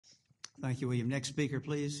Thank you, William. Next speaker,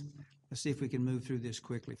 please. Let's see if we can move through this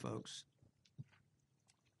quickly, folks.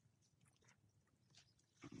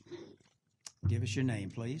 Give us your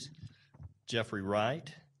name, please. Jeffrey Wright.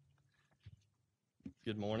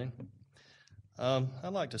 Good morning. I'd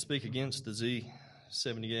like to speak against the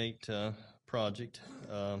Z-98 project.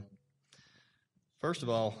 First of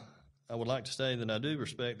all, I would like to say that I do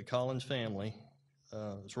respect the Collins family's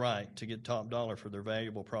right to get top dollar for their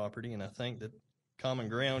valuable property, and I think that common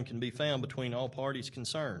ground can be found between all parties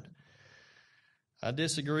concerned. I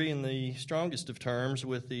disagree in the strongest of terms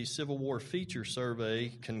with the Civil War Feature Survey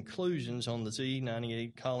conclusions on the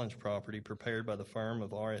Z-98 Collins property prepared by the firm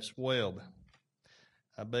of R.S. Webb.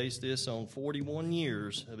 I base this on 41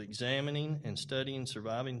 years of examining and studying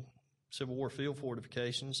surviving Civil War field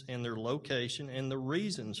fortifications and their location and the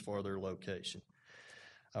reasons for their location.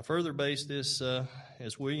 I further base this,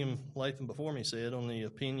 as William Latham before me said, on the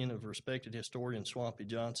opinion of respected historian Swampy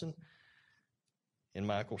Johnson and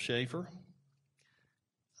Michael Schaefer.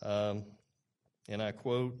 And I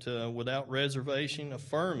quote, without reservation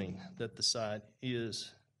affirming that the site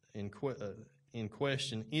is in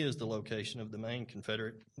question is the location of the main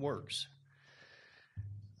Confederate works.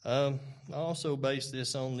 I also base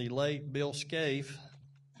this on the late Bill Scaife,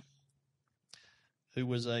 who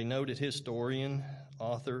was a noted historian,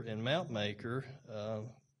 author, and map maker.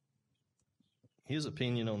 His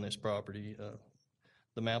opinion on this property,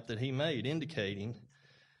 the map that he made, indicating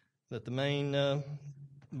that the main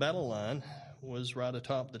battle line was right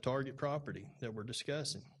atop the target property that we're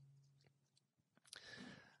discussing.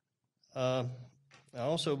 I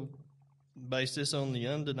also base this on the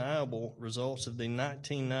undeniable results of the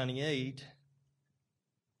 1998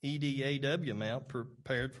 EDAW map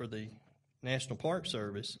prepared for the National Park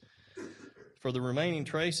Service for the remaining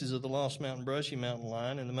traces of the Lost Mountain Brushy Mountain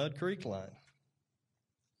line and the Mud Creek line.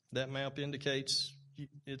 That map indicates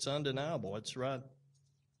it's undeniable. It's right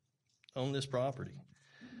on this property.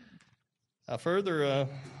 I further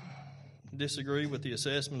disagree with the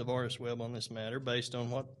assessment of R.S. Webb on this matter based on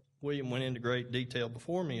what William went into great detail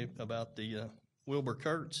before me about the Wilbur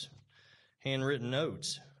Kurtz handwritten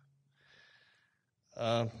notes.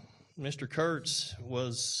 Mr. Kurtz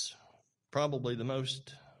was probably the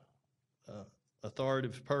most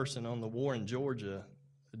authoritative person on the war in Georgia,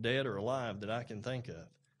 dead or alive, that I can think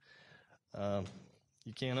of.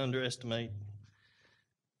 You can't underestimate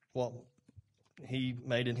what he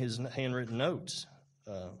made in his handwritten notes.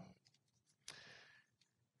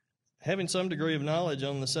 Having some degree of knowledge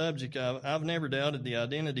on the subject, I've never doubted the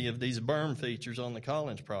identity of these berm features on the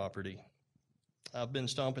Collins property. I've been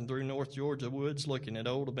stomping through North Georgia woods looking at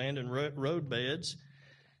old abandoned road beds,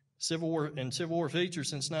 Civil War features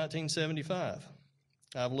since 1975.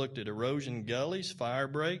 I've looked at erosion gullies, fire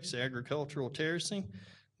breaks, agricultural terracing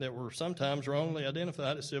that were sometimes wrongly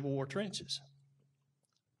identified as Civil War trenches.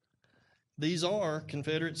 These are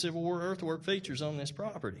Confederate Civil War earthwork features on this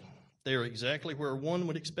property. They are exactly where one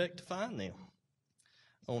would expect to find them,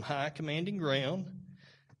 on high commanding ground,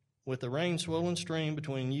 with a rain-swollen stream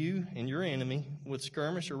between you and your enemy, with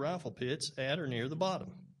skirmish or rifle pits at or near the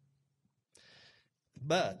bottom.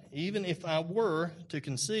 But even if I were to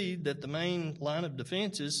concede that the main line of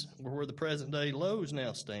defenses were where the present-day Lowe's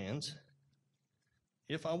now stands,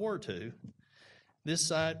 if I were to, this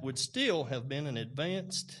site would still have been an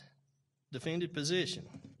advanced defended position.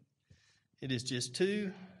 It is just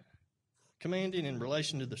too commanding in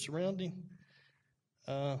relation to the surrounding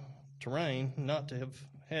terrain not to have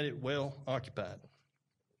had it well occupied.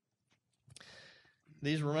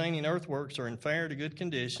 These remaining earthworks are in fair to good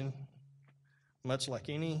condition, much like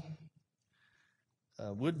any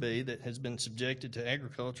would be that has been subjected to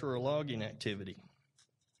agriculture or logging activity.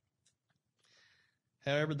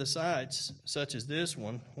 However, the sites, such as this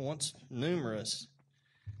one, once numerous,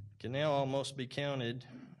 can now almost be counted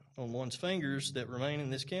on one's fingers that remain in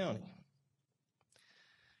this county.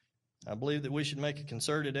 I believe that we should make a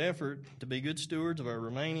concerted effort to be good stewards of our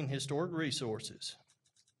remaining historic resources.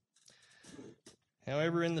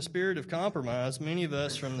 However, in the spirit of compromise, many of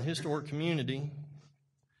us from the historic community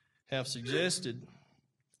have suggested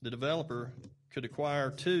the developer could acquire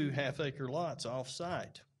 2 half-acre lots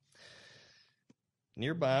off-site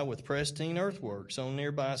nearby with pristine earthworks on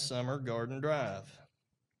nearby Summer Garden Drive,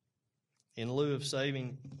 in lieu of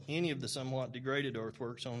saving any of the somewhat degraded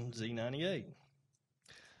earthworks on Z-98,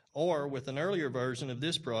 or with an earlier version of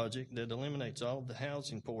this project that eliminates all of the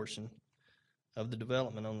housing portion of the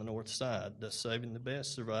development on the north side, thus saving the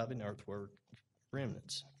best surviving earthwork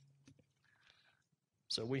remnants.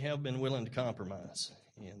 So we have been willing to compromise,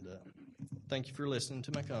 and thank you for listening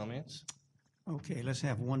to my comments. Okay, let's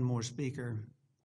have one more speaker.